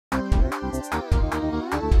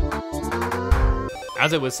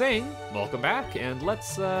as I was saying, welcome back, and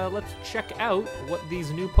let's check out what these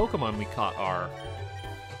new Pokemon we caught are.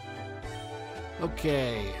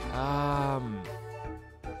 Okay, I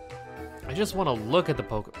just want to look at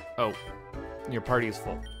the Oh, your party is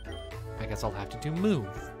full. I guess I'll have to do move.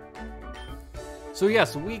 So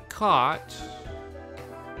yes, we caught...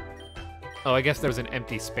 Oh, I guess there's an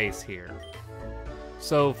empty space here.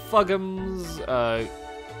 So Fuggums,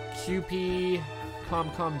 QP,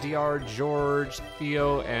 ComCom, DR, George,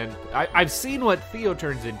 Theo, and I've seen what Theo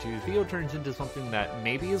turns into. Theo turns into something that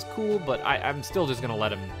maybe is cool, but I'm still just gonna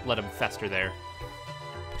let him fester there.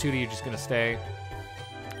 Patootie, you're just gonna stay.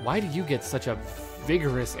 Why do you get such a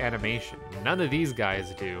vigorous animation? None of these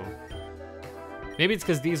guys do. Maybe it's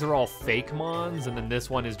because these are all fake Mons, and then this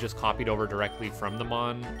one is just copied over directly from the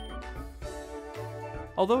Mon.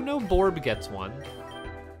 Although no Borb gets one.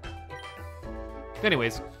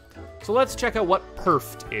 Anyways, so let's check out what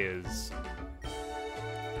Perfed is.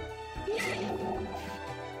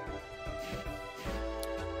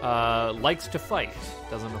 Likes to fight.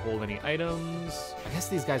 Doesn't hold any items. I guess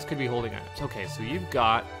these guys could be holding items. Okay, so you've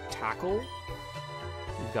got Tackle.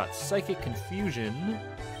 You've got Psychic Confusion.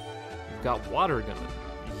 You've got Water Gun.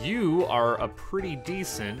 You are a pretty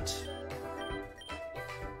decent...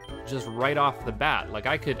 just right off the bat. Like,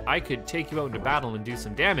 I could take you out into battle and do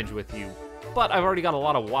some damage with you, but I've already got a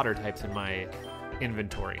lot of water types in my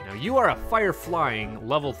inventory. Now, you are a Fire Flying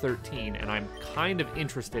level 13, and I'm kind of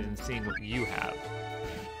interested in seeing what you have.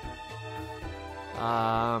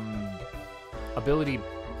 Ability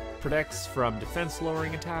protects from defense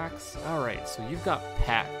lowering attacks. All right, so you've got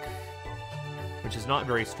Peck, which is not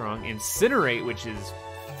very strong. Incinerate, which is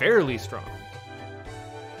fairly strong.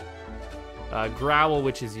 Growl,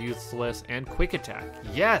 which is useless, and Quick Attack.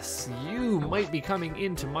 Yes, you might be coming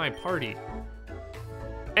into my party.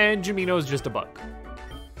 And Jamino's just a bug.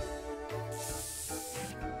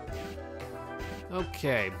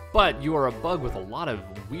 Okay, but you are a bug with a lot of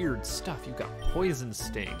weird stuff. You've got Poison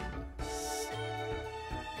Sting.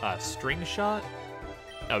 String Shot?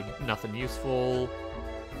 Oh, nothing useful.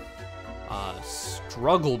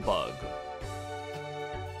 Struggle Bug.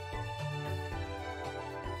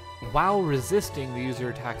 While resisting, the user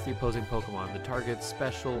attacks the opposing Pokemon. The target's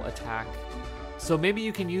special attack. So maybe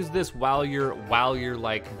you can use this while you're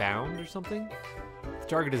like bound or something. The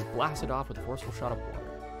target is blasted off with a forceful shot of water.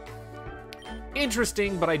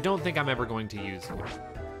 Interesting, but I don't think I'm ever going to use it.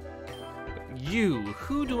 You,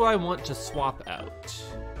 who do I want to swap out?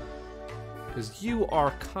 Because you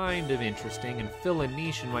are kind of interesting and fill a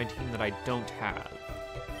niche in my team that I don't have.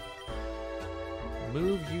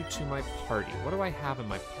 Move you to my party. What do I have in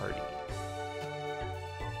my party?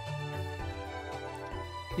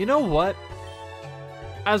 You know what?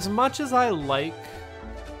 As much as I like...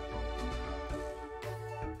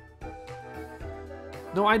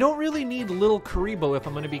 No, I don't really need Little Karibo if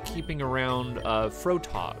I'm going to be keeping around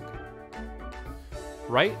Frotog.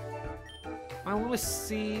 Right? I want to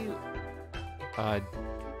see...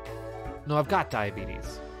 No, I've got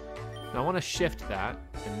Diabetes. Now I want to shift that,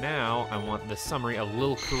 and now I want the summary of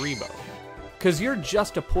Lil Karibo. Because you're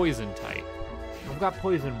just a poison type. I've got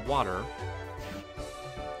poison water.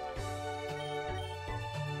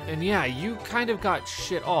 And yeah, you kind of got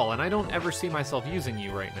shit all, and I don't ever see myself using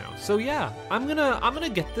you right now. So yeah, I'm gonna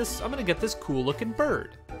get this cool looking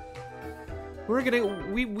bird.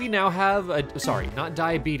 We now have a, sorry, not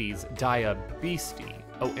Diabetes, Diabeasty.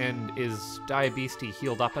 Oh, and is Diabeasty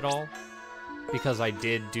healed up at all? Because I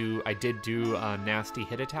did do a nasty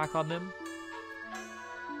hit attack on them.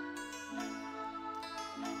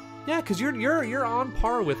 Yeah, because you're on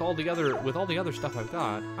par with all the other stuff I've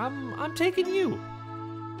got. I'm taking you.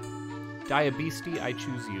 Diabeasty, I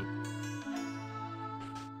choose you.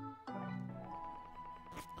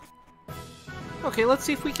 Okay, let's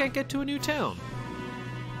see if we can't get to a new town.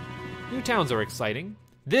 New towns are exciting.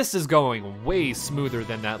 This is going way smoother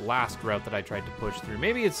than that last route that I tried to push through.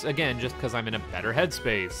 Maybe it's, again, just because I'm in a better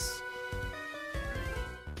headspace.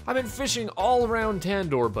 I've been fishing all around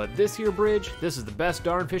Tandor, but this here bridge, this is the best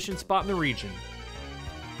darn fishing spot in the region.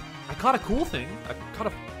 I caught a cool thing. I caught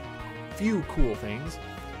a few cool things.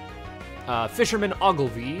 Fisherman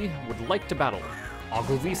Ogilvy would like to battle.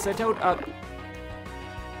 Ogilvy sent out a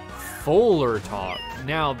Fuller-Talk.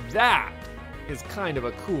 Now that is kind of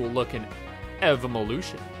a cool looking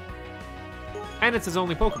evolution. And it's his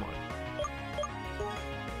only Pokemon.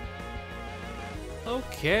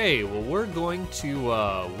 Okay, well we're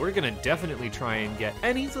gonna definitely try and get,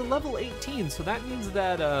 and he's a level 18, so that means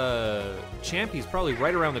that Champy's probably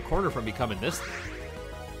right around the corner from becoming this thing.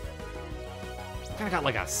 Kinda got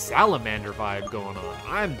like a salamander vibe going on.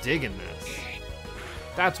 I'm digging this.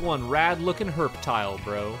 That's one rad-looking herptile,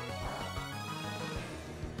 bro.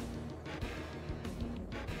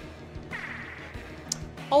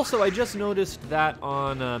 Also, I just noticed that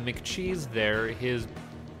on McCheese there, his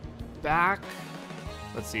back...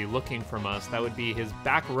 Let's see, looking from us, that would be his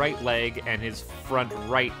back right leg and his front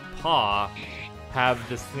right paw have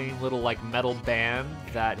the same little, like, metal band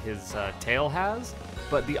that his tail has,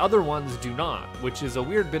 but the other ones do not, which is a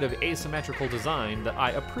weird bit of asymmetrical design that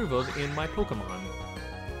I approve of in my Pokemon.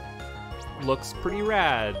 Looks pretty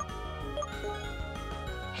rad.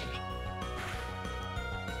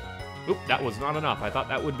 Oop, that was not enough. I thought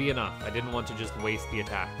that would be enough. I didn't want to just waste the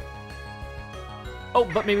attack. Oh,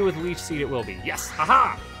 but maybe with Leech Seed it will be. Yes,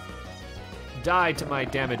 haha! Die to my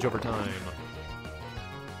damage over time.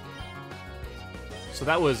 So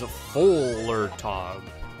that was a full Tog.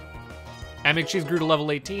 And McCheese grew to level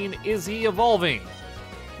 18. Is he evolving?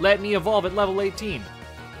 Let me evolve at level 18.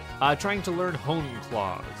 Trying to learn Hone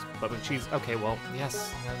Claws. But McCheese, okay, well,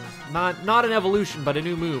 yes. Not an evolution, but a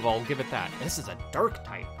new move, I'll give it that. This is a Dark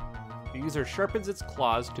type. The user sharpens its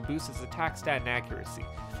claws to boost its attack stat and accuracy.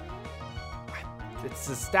 It's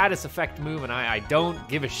a status effect move, and I don't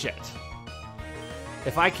give a shit.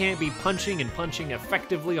 If I can't be punching and punching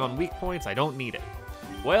effectively on weak points, I don't need it.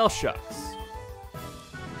 Well, shucks.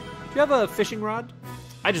 Do you have a fishing rod?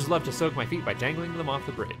 I just love to soak my feet by dangling them off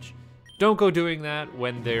the bridge. Don't go doing that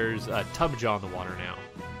when there's a Tubjaw in the water now.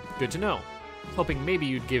 Good to know. Hoping maybe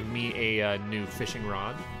you'd give me a new fishing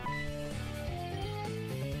rod.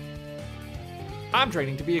 I'm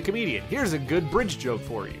training to be a comedian. Here's a good bridge joke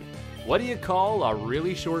for you. What do you call a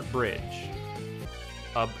really short bridge?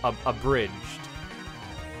 Abridged.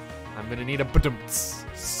 I'm gonna need a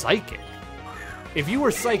psychic. If you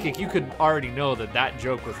were psychic, you could already know that that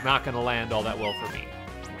joke was not gonna land all that well for me.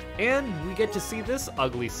 And we get to see this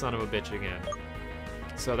ugly son of a bitch again.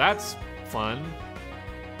 So that's fun.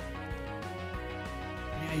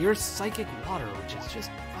 Yeah, you're psychic water, which is just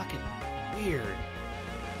fucking weird.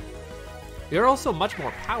 They're also much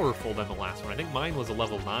more powerful than the last one. I think mine was a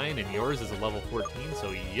level 9 and yours is a level 14,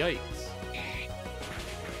 so yikes.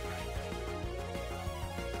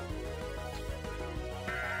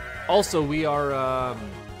 Also, we are, well,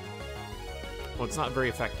 it's not very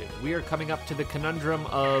effective. We are coming up to the conundrum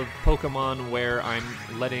of Pokemon where I'm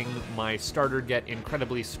letting my starter get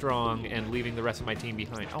incredibly strong and leaving the rest of my team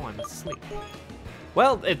behind. Oh, I'm asleep.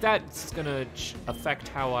 Well, if that's gonna affect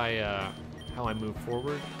how I move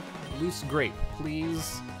forward. Loose Grape,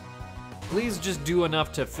 please. Please just do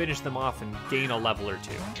enough to finish them off and gain a level or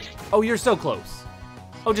two. Oh, you're so close.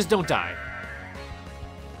 Oh, just don't die.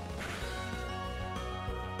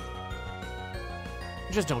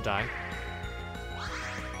 Just don't die.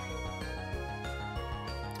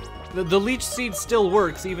 The Leech Seed still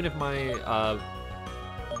works even if my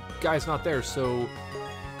guy's not there, so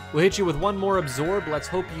we'll hit you with one more Absorb. Let's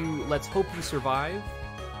hope you survive.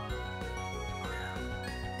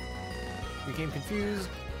 Became confused.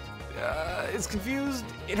 It's confused.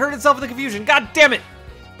 It hurt itself in the confusion. God damn it!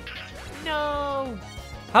 No!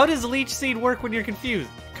 How does Leech Seed work when you're confused?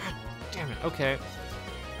 God damn it. Okay.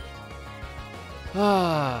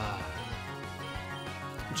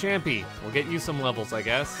 Champy, we'll get you some levels, I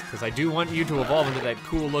guess, because I do want you to evolve into that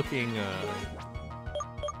cool-looking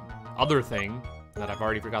other thing that I've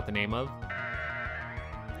already forgot the name of.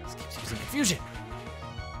 This keeps using confusion.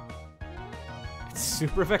 It's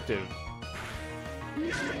super effective.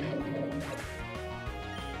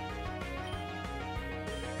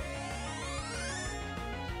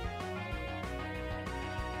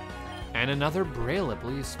 And another Braillip.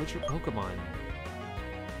 Will you switch your Pokemon?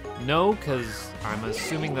 No, because I'm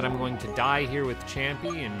assuming that I'm going to die here with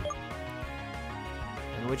Champy, and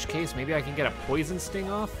in which case maybe I can get a Poison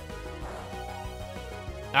Sting off?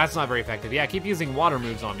 That's not very effective. Yeah, keep using water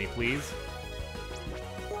moves on me, please.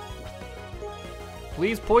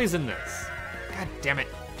 Please poison this. God damn it.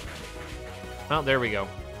 Oh, there we go.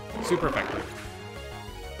 Super effective.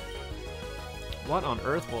 What on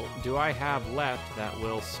earth do I have left that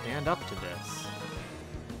will stand up to this?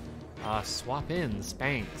 Swap in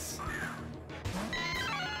Spanx.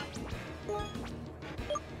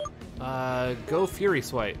 Go Fury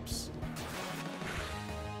Swipes.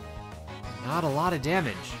 Not a lot of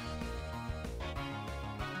damage.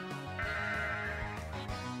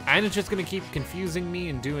 And it's just gonna keep confusing me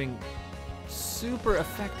and doing super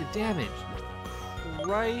effective damage.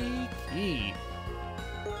 Crikey.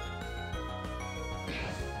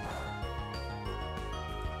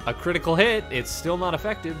 A critical hit. It's still not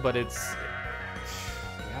effective, but it's...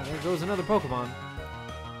 Yeah, there goes another Pokemon.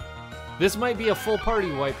 This might be a full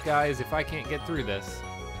party wipe, guys, if I can't get through this.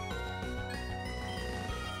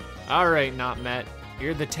 Alright, Not Met.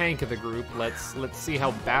 You're the tank of the group. Let's see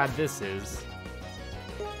how bad this is.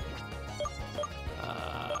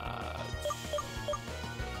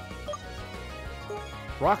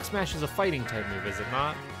 Rock Smash is a fighting type move, is it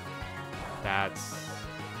not? That's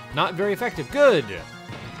not very effective. Good!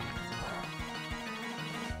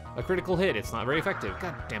 A critical hit. It's not very effective.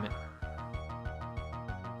 God damn it.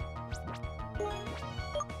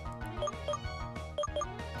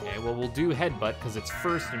 Okay, well, we'll do Headbutt because it's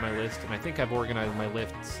first in my list, and I think I've organized my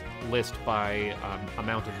list by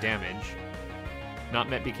amount of damage. Not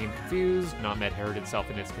Met became confused. Not Met hurt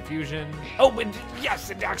itself in its confusion. Oh, and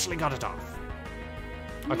yes, it actually got it off.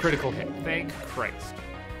 A critical hit. Thank Christ.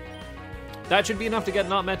 That should be enough to get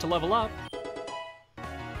Not Met to level up.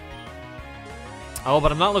 Oh,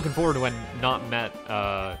 but I'm not looking forward to when Not Met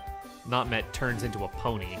turns into a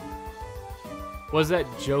pony. Was that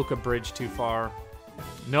joke a bridge too far?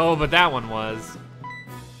 No, but that one was.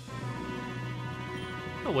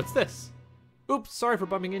 Oh, what's this? Oops, sorry for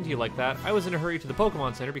bumping into you like that. I was in a hurry to the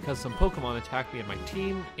Pokemon Center because some Pokemon attacked me and my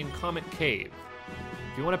team in Comet Cave.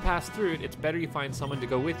 If you want to pass through it, it's better you find someone to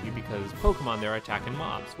go with you because Pokemon there are attacking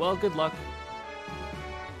mobs. Well, good luck.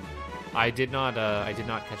 I did not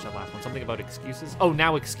catch that last one. Something about excuses? Oh,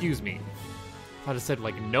 now excuse me. I thought it said,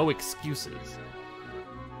 like, no excuses.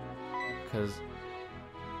 Because...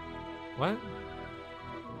 What?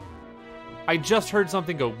 I just heard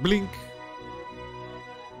something go blink.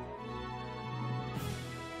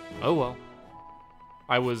 Oh, well.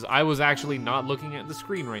 I was actually not looking at the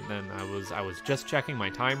screen right then. I was just checking my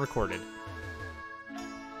time recorded.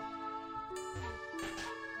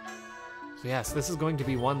 So yes, this is going to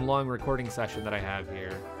be one long recording session that I have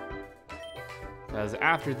here. Because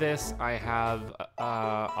after this, I have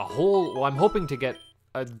a whole... Well, I'm hoping to get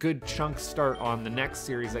a good chunk start on the next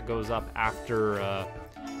series that goes up after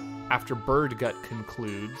Bird Gut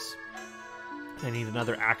concludes. I need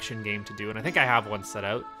another action game to do, and I think I have one set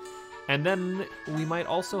out. And then we might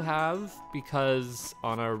also have, because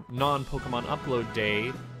on a non-Pokemon upload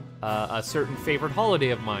day, a certain favorite holiday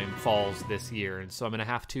of mine falls this year, and so I'm going to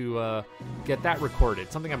have to get that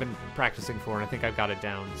recorded. Something I've been practicing for, and I think I've got it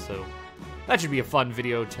down, so that should be a fun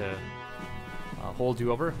video to hold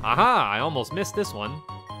you over. Aha! I almost missed this one.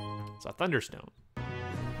 It's a Thunderstone.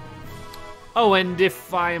 Oh, and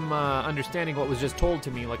if I'm understanding what was just told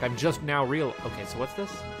to me, like I'm just now real... Okay, so what's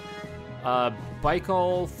this?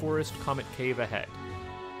 Baikal Forest Comet Cave ahead.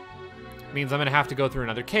 Means I'm gonna have to go through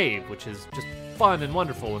another cave, which is just fun and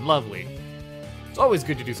wonderful and lovely. It's always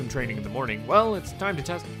good to do some training in the morning. Well, it's time to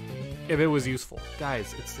test if it was useful.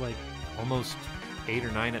 Guys, it's like almost 8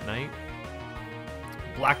 or 9 at night.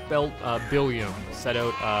 Black Belt Billiam set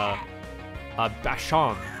out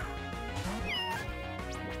Bashan.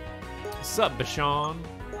 Sup, Bashan?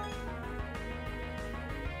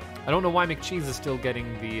 I don't know why McCheese is still getting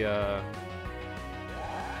the,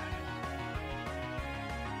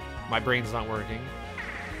 My brain's not working.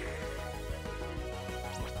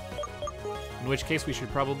 In which case we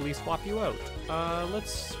should probably swap you out.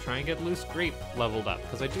 Let's try and get Loose Grape leveled up,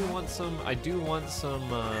 because I do want some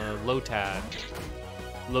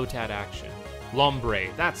Lotad action.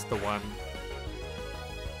 Lombre, that's the one.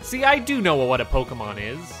 See, I do know what a Pokemon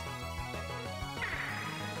is.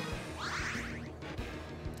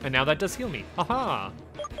 And now that does heal me. Haha!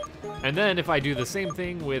 And then if I do the same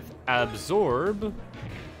thing with Absorb...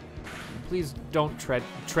 Please don't tread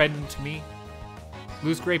into me.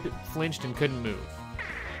 Loose Grape flinched and couldn't move.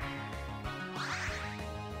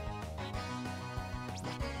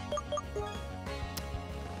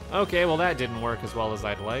 Okay, well that didn't work as well as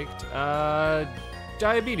I'd liked.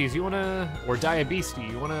 Diabetes, you wanna... Or Diabesty,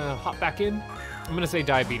 you wanna hop back in? I'm gonna say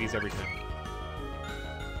Diabetes every time.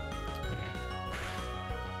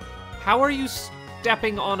 How are you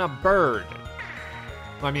stepping on a bird?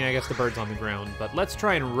 I mean, I guess the bird's on the ground, but let's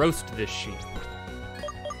try and roast this sheep.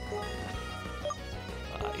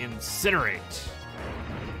 Incinerate.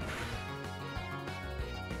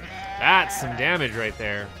 That's some damage right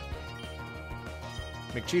there.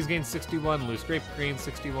 McCheese gains 61, Loose Grape gains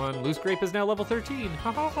 61. Loose Grape is now level 13.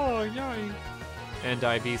 Ha ha ha, yay. And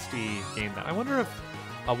Diabesty gained that. I wonder if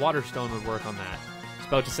a Water Stone would work on that. It's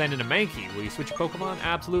about to send in a Mankey. Will you switch Pokemon?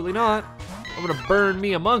 Absolutely not. I'm gonna burn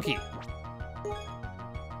me a monkey.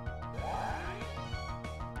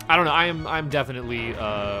 I don't know. I'm definitely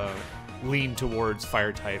lean towards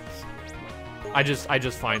fire types. I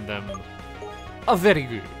just find them very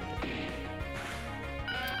good.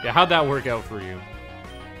 Yeah, how'd that work out for you?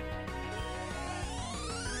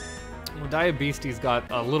 Well, Diabesty's got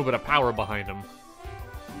a little bit of power behind him.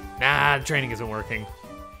 Nah, training isn't working.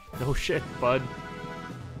 No shit, bud.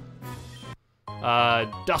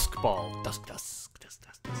 Dusk Ball. Dusk.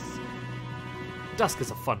 Dusk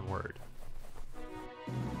is a fun word.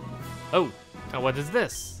 Oh, now what is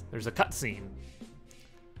this? There's a cutscene.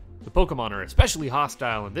 The Pokemon are especially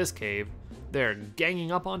hostile in this cave. They're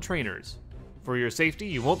ganging up on trainers. For your safety,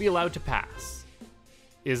 you won't be allowed to pass.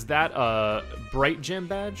 Is that a bright gem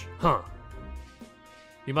badge? Huh.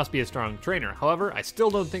 You must be a strong trainer. However, I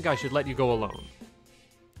still don't think I should let you go alone.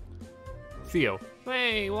 Theo.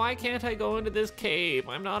 Hey, why can't I go into this cave?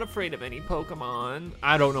 I'm not afraid of any Pokemon.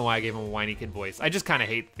 I don't know why I gave him a whiny kid voice. I just kind of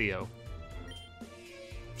hate Theo.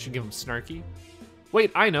 Should give him Snarky.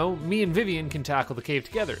 Wait, I know. Me and Vivian can tackle the cave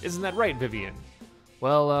together. Isn't that right, Vivian?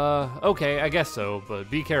 Well, okay, I guess so,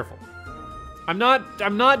 but be careful. I'm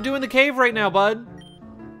not doing the cave right now, bud.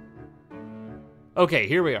 Okay,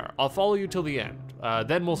 here we are. I'll follow you till the end.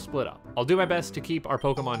 Then we'll split up. I'll do my best to keep our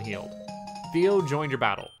Pokemon healed. Theo, join your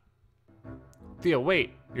battle. Theo,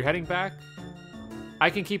 wait. You're heading back? I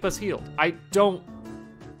can keep us healed. I don't...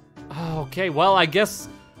 Oh, okay, well, I guess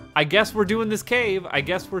we're doing this cave. I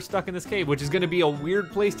guess we're stuck in this cave, which is going to be a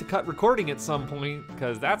weird place to cut recording at some point,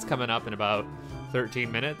 because that's coming up in about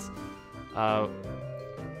 13 minutes.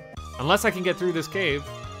 Unless I can get through this cave.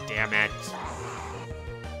 Damn it.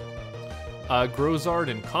 Grozard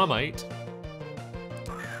and Comite.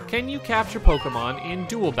 Can you capture Pokemon in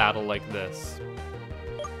duel battle like this?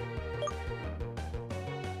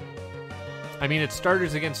 I mean, it's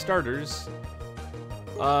starters against starters.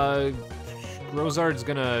 Grozard's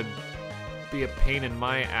gonna be a pain in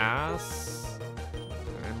my ass.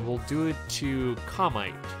 And we'll do it to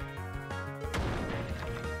Comite.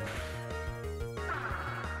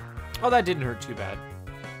 Oh, that didn't hurt too bad.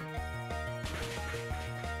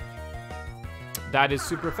 That is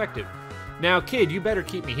super effective. Now, kid, you better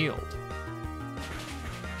keep me healed.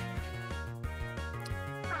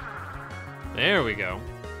 There we go.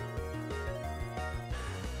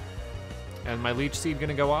 And my Leech Seed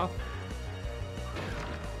gonna go off?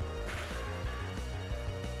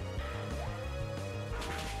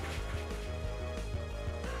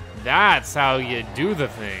 That's how you do the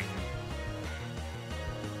thing.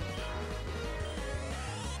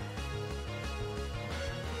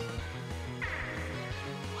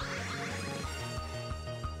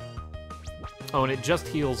 Oh, and it just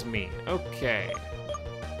heals me. Okay.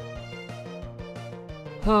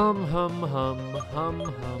 Hum, hum, hum, hum,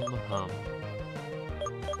 hum, hum.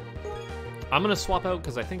 I'm gonna swap out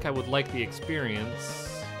because I think I would like the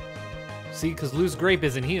experience. See, because Loose Grape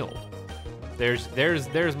isn't healed. There's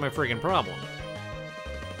my friggin' problem.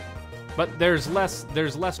 But there's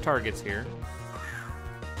less targets here.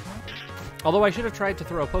 Although I should have tried to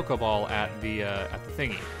throw a Pokeball at the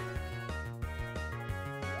thingy.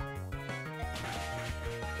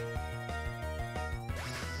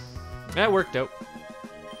 That worked out.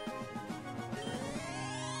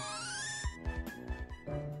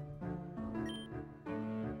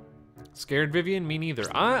 Scared, Vivian? Me neither.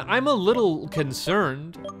 I'm a little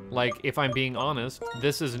concerned. Like, if I'm being honest,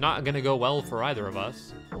 this is not gonna go well for either of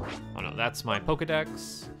us. Oh no, that's my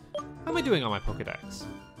Pokedex. How am I doing on my Pokedex?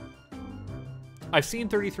 I've seen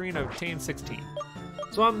 33 and I've obtained 16.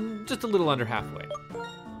 So I'm just a little under halfway.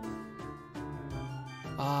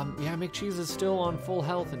 Yeah, McCheese is still on full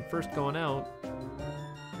health and first going out.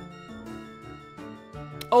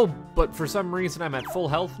 Oh, but for some reason I'm at full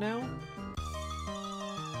health now?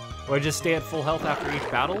 Or I just stay at full health after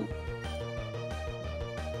each battle?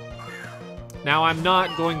 Now, I'm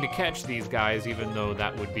not going to catch these guys, even though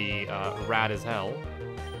that would be rad as hell.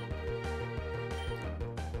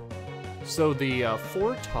 So the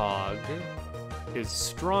Fortog is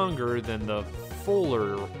stronger than the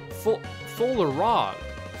Folarog. Folarog.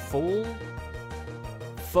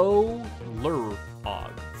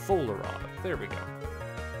 There we go.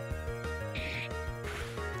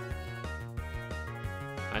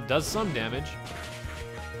 That does some damage.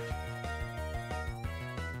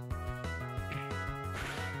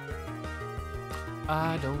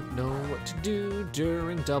 I don't know what to do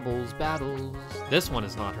during doubles battles. This one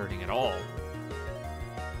is not hurting at all.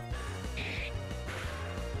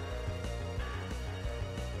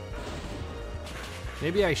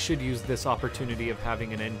 Maybe I should use this opportunity of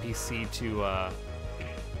having an NPC to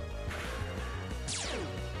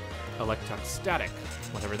Electrostatic,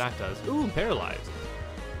 whatever that does. Ooh, paralyzed.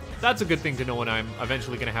 That's a good thing to know when I'm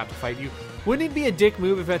eventually gonna have to fight you. Wouldn't it be a dick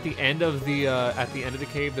move if at the end of the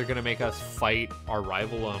cave they're gonna make us fight our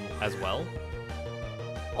rival as well?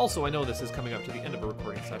 Also, I know this is coming up to the end of a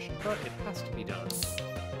recording session, but it has to be done.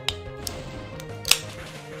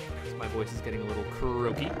 My voice is getting a little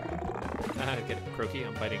croaky. Get it, croaky.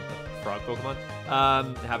 I'm fighting the frog Pokemon.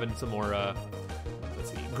 Having some more.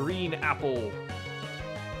 Let's see, green apple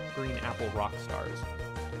rock stars.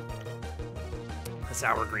 The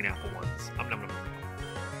sour green apple ones. Nom, nom, nom.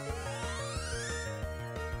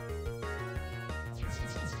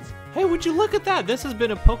 Hey, would you look at that? This has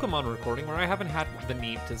been a Pokemon recording where I haven't had the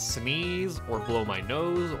need to sneeze or blow my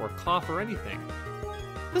nose or cough or anything.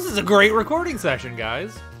 This is a great recording session,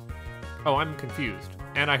 guys. Oh, I'm confused.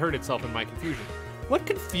 And I heard itself in my confusion. What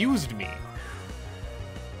confused me?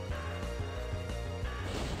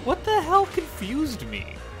 What the hell confused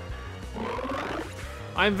me?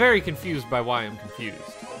 I'm very confused by why I'm confused.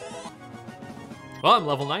 Well, I'm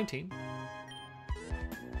level 19.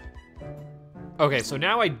 Okay, so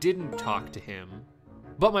now I didn't talk to him,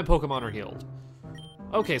 but my Pokemon are healed.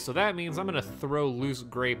 Okay, so that means I'm gonna throw Loose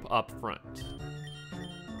Grape up front.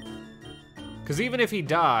 Because even if he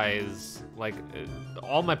dies, like,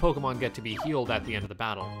 all my Pokemon get to be healed at the end of the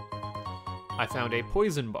battle. I found a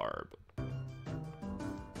Poison Barb.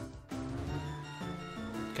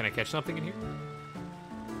 Can I catch something in here?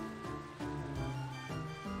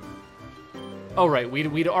 Oh, right,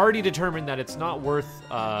 we'd already determined that it's not worth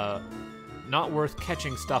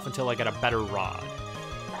catching stuff until I get a better rod.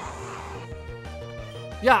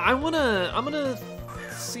 Yeah, I'm gonna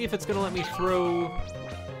see if it's gonna let me throw.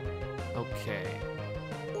 Okay.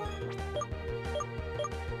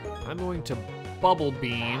 I'm going to Bubble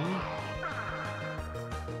Beam.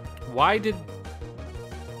 Why did...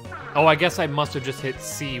 Oh, I guess I must have just hit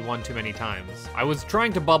C one too many times. I was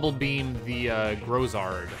trying to Bubble Beam the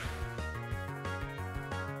Grozard.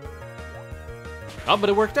 Oh, but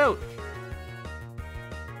it worked out.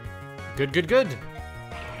 Good, good, good.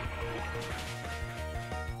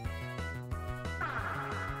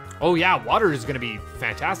 Oh yeah, water is gonna be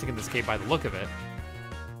fantastic in this cave by the look of it.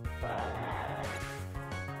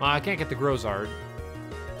 I can't get the Grozard.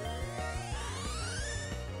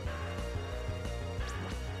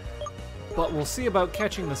 But we'll see about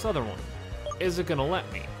catching this other one. Is it gonna let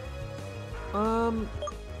me? 'Cause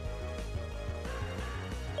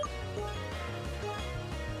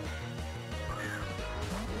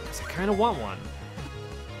I kinda want one.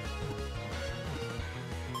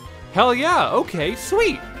 Hell yeah, okay,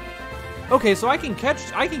 sweet! Okay, so I can catch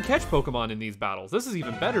Pokemon in these battles. This is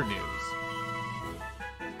even better news.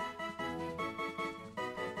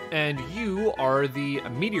 And you are the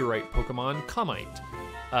meteorite Pokemon, Comite.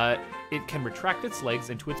 It can retract its legs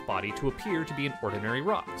into its body to appear to be an ordinary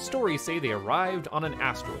rock. Stories say they arrived on an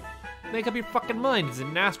asteroid. Make up your fucking mind, is it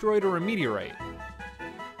an asteroid or a meteorite?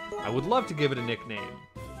 I would love to give it a nickname.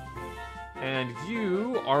 And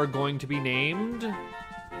you are going to be named...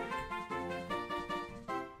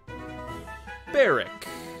 Barrick.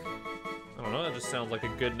 I don't know, that just sounds like a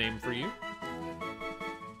good name for you.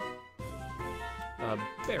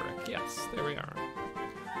 Barrick, yes, there we are.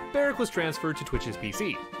 Barrick was transferred to Twitch's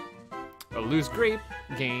PC. A Loose Grape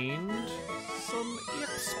gained some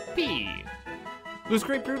XP. Loose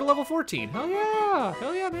Grape grew to level 14. Hell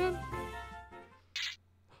yeah, man.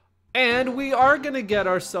 And we are gonna get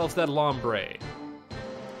ourselves that Lombre.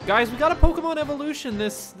 Guys, we got a Pokemon evolution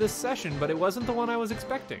this session, but it wasn't the one I was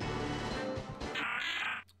expecting.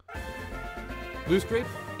 Loose Grape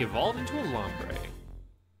evolved into a Lombre.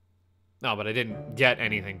 No, but I didn't get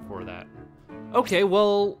anything for that. Okay,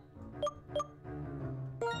 well...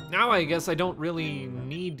 Now I guess I don't really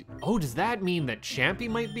need... Oh, does that mean that Champy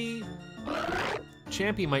might be...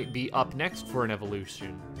 Champy might be up next for an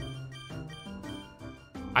evolution.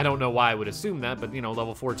 I don't know why I would assume that, but, you know,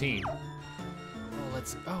 level 14. Oh,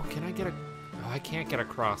 let's... Oh, can I get a... Oh, I can't get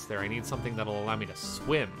across there. I need something that'll allow me to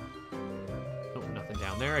swim. Oh, nothing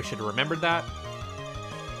down there. I should have remembered that.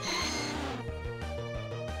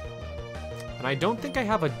 And I don't think I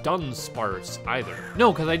have a Dunsparce either.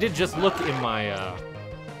 No, because I did just look in my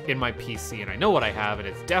PC, and I know what I have, and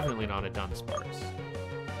it's definitely not a Dunsparce.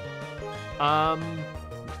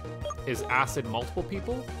 Is Acid multiple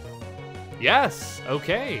people? Yes,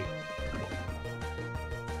 okay.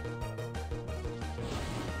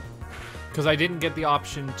 Because I didn't get the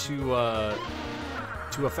option to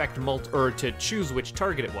affect to choose which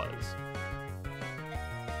target it was.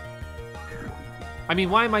 I mean,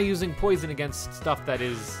 why am I using poison against stuff that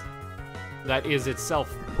is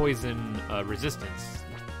itself poison resistance?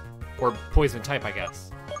 Or poison type, I guess.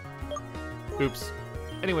 Oops.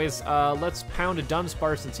 Anyways, let's pound a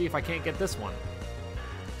Dunsparce and see if I can't get this one.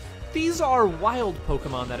 These are wild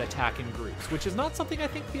Pokemon that attack in groups, which is not something I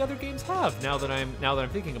think the other games have. Now that I'm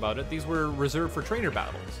thinking about it, these were reserved for trainer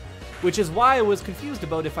battles, which is why I was confused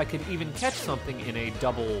about if I could even catch something in a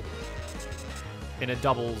doubles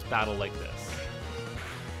battle like this.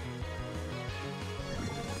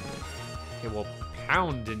 Okay, well,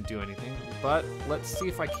 Pound didn't do anything, but let's see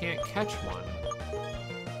if I can't catch one.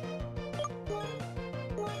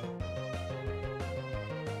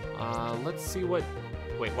 Let's see what...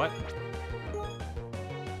 Wait, what?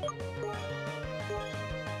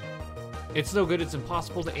 It's no good, it's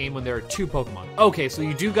impossible to aim when there are 2 Pokemon. Okay, so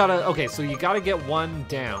you do gotta... Okay, so you gotta get one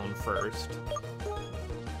down first.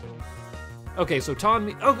 Okay, so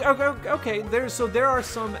Tom... Okay, there are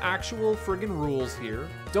some actual friggin' rules here.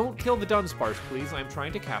 Don't kill the Dunsparce, please. I'm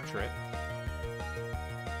trying to capture it.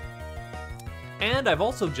 And I've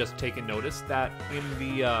also just taken notice that in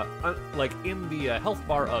the, health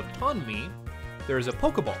bar of Tonmi, there is a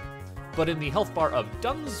Pokeball. But in the health bar of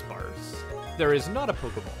Dunsparce, there is not a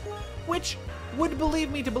Pokeball. Which would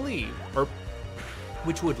lead me to believe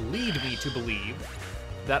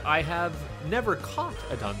that I have never caught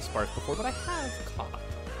a Dunsparce before, but I have caught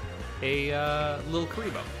a little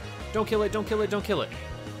Karibo. Don't kill it, don't kill it, don't kill it.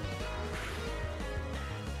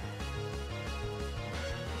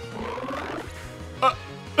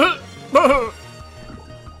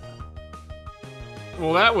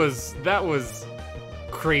 Well, that was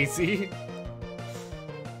crazy.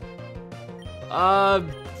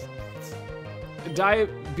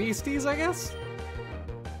 Beasties, I guess?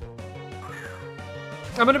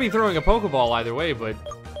 I'm gonna be throwing a Pokeball either way, but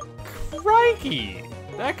crikey!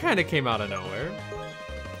 That kind of came out of nowhere.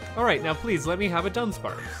 Alright, now please let me have a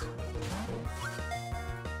Dunsparce.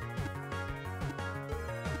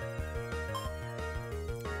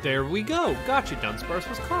 There we go. Gotcha, Dunsparce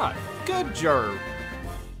was caught. Good job.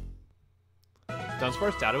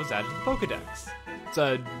 Dunsparce data was added to the Pokedex. Its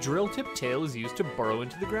drill-tipped tail is used to burrow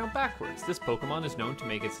into the ground backwards. This Pokemon is known to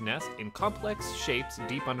make its nest in complex shapes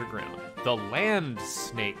deep underground. The land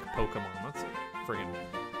snake Pokemon. That's a friggin'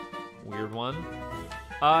 weird one.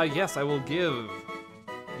 Yes, I will give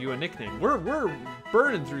you a nickname. We're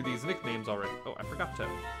burning through these nicknames already. Oh, I forgot to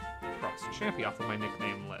cross Champy off of my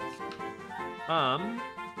nickname list.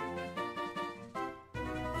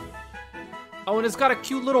 Oh, and it's got a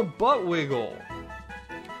cute little butt wiggle.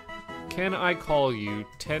 Can I call you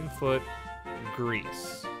 10-foot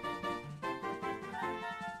Grease?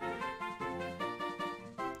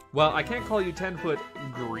 Well, I can't call you 10-foot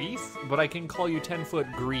Grease, but I can call you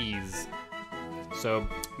 10-foot Grease. So,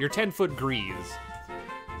 you're 10-foot Grease.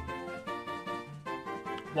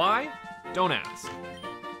 Why? Don't ask.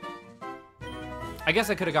 I guess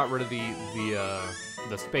I could have got rid of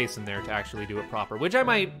the space in there to actually do it proper, which I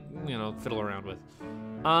might, you know, fiddle around with.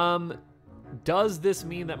 Does this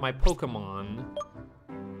mean that my Pokemon,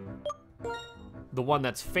 the one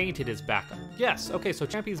that's fainted, is back up? Yes. Okay, so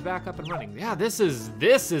Champy's back up and running. Yeah, this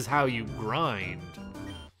is how you grind.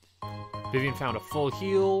 Vivian found a full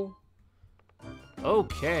heal.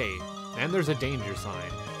 Okay, and there's a danger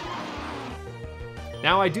sign.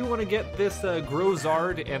 Now I do want to get this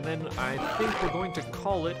Grozard, and then I think we're going to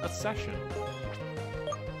call it a session.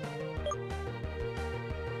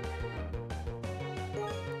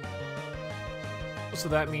 So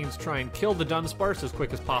that means try and kill the Dunsparce as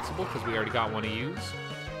quick as possible, because we already got one to use.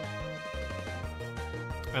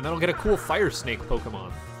 And then I'll get a cool Fire Snake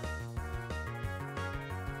Pokemon.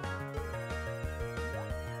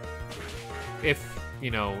 If, you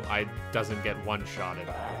know, I doesn't get one-shotted.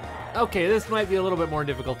 Okay, this might be a little bit more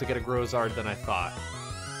difficult to get a Grozard than I thought.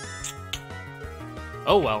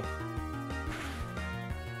 Oh well.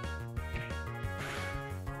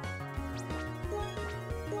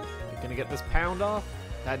 Gonna get this pound off.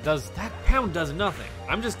 That pound does nothing.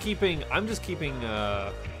 I'm just keeping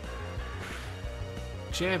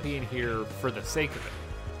Champion here for the sake of it.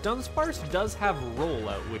 Dunsparce does have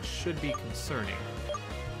rollout, which should be concerning.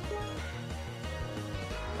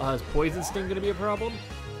 Is Poison Sting gonna be a problem?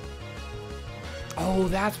 Oh,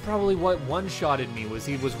 that's probably what one-shotted me, was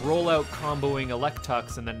he was rollout comboing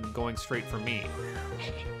Electux and then going straight for me.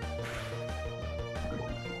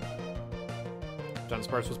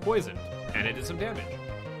 Dunsparce was poisoned, and it did some damage.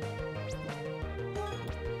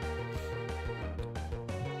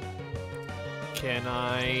 Can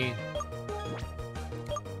I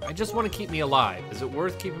just want to keep me alive. Is it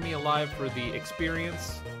worth keeping me alive for the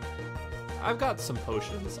experience? I've got some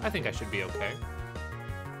potions. I think I should be okay.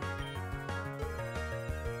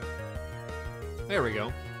 There we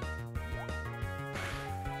go.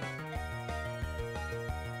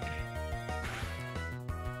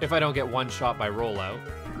 If I don't get one shot by rollout.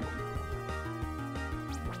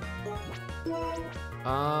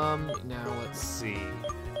 Now let's see.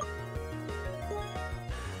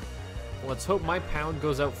 Let's hope my pound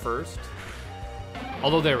goes out first.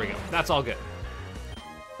 Although, there we go. That's all good.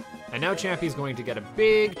 And now Champy's going to get a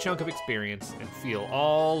big chunk of experience and feel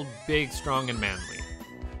all big, strong, and manly.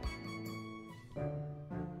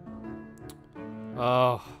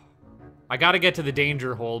 Oh, I gotta get to the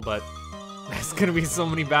danger hole, but there's gonna be so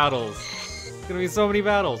many battles. It's gonna be so many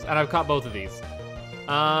battles, and I've caught both of these.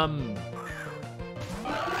 Can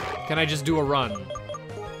I just do a run?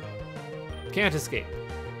 Can't escape.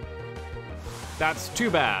 That's too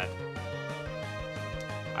bad.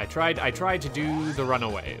 I tried to do the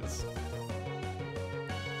runaways.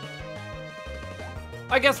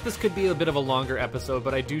 I guess this could be a bit of a longer episode,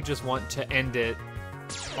 but I do just want to end it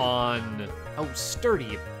on... Oh,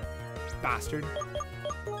 sturdy, bastard.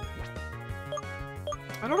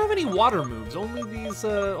 I don't have any water moves, only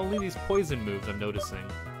these poison moves I'm noticing.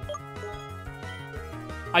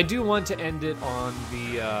 I do want to end it on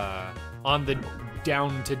the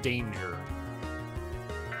down to danger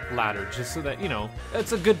ladder, just so that, you know,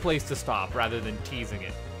 it's a good place to stop rather than teasing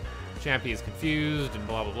it. Champy is confused and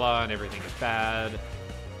blah blah blah and everything is bad.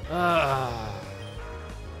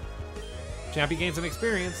 Champy gained some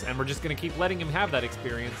experience and we're just gonna keep letting him have that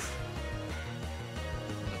experience.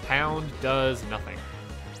 The pound does nothing.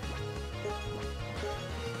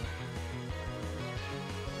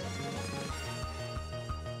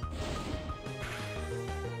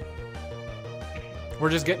 We're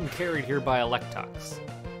just getting carried here by Electux.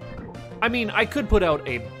 I mean, I could put out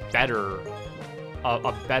a better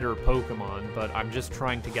Pokemon, but I'm just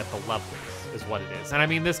trying to get the levels, is what it is. And I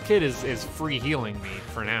mean, this kid is free healing me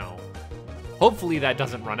for now. Hopefully that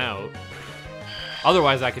doesn't run out.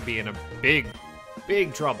 Otherwise, I could be in a big,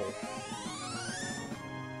 big trouble.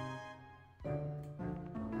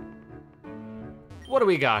 What do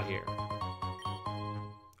we got here?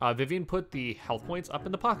 Vivian put the health points up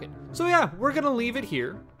in the pocket. So yeah, we're gonna leave it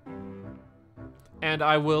here. And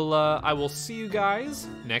I will see you guys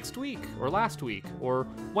next week, or last week, or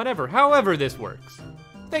whenever, however this works.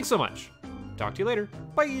 Thanks so much. Talk to you later.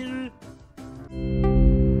 Bye.